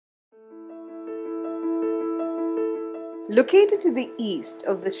Located to the east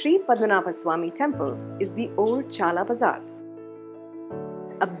of the Sree Padmanabha Swamy Temple is the old Chalai Bazaar,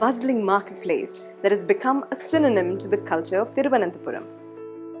 a bustling marketplace that has become a synonym to the culture of Thiruvananthapuram.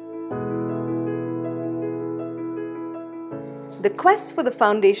 The quest for the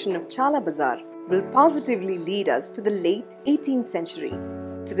foundation of Chalai Bazaar will positively lead us to the late 18th century,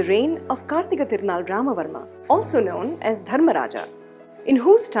 to the reign of Kartika Tirunal Ramavarma, also known as Dharmaraja, in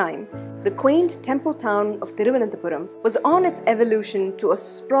whose time the quaint temple town of Thiruvananthapuram was on its evolution to a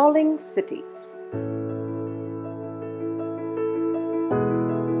sprawling city.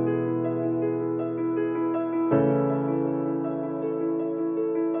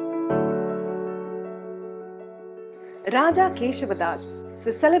 Raja Keshavadas,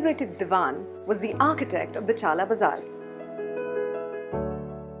 the celebrated Diwan, was the architect of the Chalai Bazaar.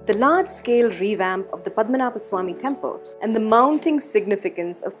 The large-scale revamp of the Padmanabha Swamy Temple and the mounting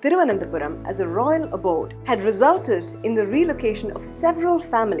significance of Thiruvananthapuram as a royal abode had resulted in the relocation of several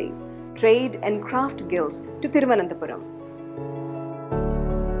families, trade and craft guilds to Thiruvananthapuram.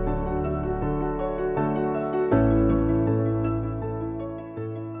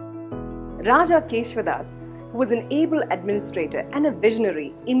 Raja Keshavadas, who was an able administrator and a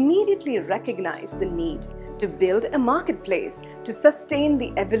visionary, immediately recognized the need to build a marketplace to sustain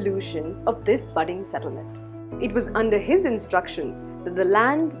the evolution of this budding settlement. It was under his instructions that the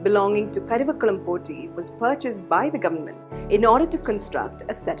land belonging to Karivakkulam Poti was purchased by the government in order to construct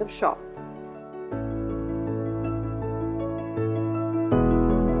a set of shops.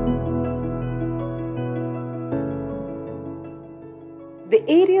 The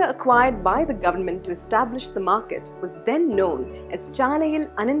area acquired by the government to establish the market was then known as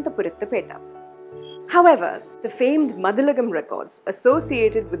Chanayil Ananthapuratthapeta. However, the famed Madhulagam records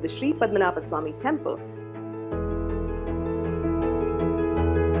associated with the Sree Padmanabha Swamy Temple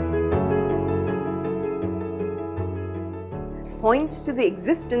points to the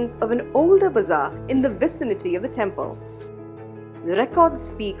existence of an older bazaar in the vicinity of the temple. The record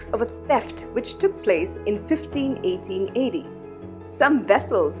speaks of a theft which took place in 1518 AD. Some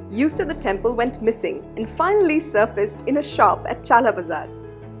vessels used at the temple went missing and finally surfaced in a shop at Chalai Bazar.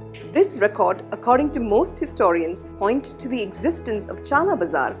 This record, according to most historians, points to the existence of Chalai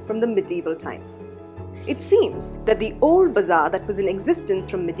Bazar from the medieval times. It seems that the old bazaar that was in existence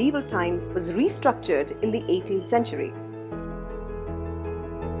from medieval times was restructured in the 18th century.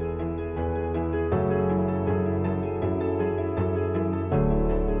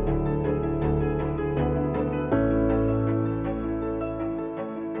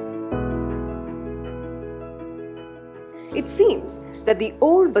 It seems that the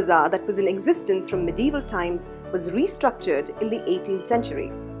old bazaar that was in existence from medieval times was restructured in the 18th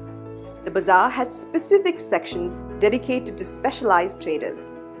century. The bazaar had specific sections dedicated to specialized traders.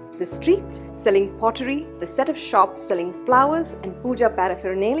 The street selling pottery, the set of shops selling flowers and puja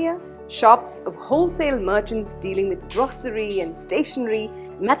paraphernalia, shops of wholesale merchants dealing with grocery and stationery,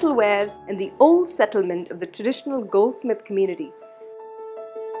 metalwares, and the old settlement of the traditional goldsmith community.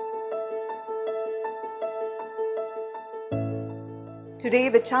 Today,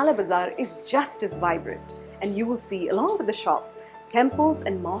 the Chalai Bazaar is just as vibrant, and you will see, along with the shops, temples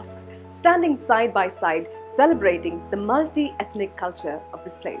and mosques standing side by side, celebrating the multi-ethnic culture of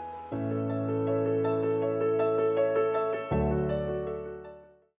this place.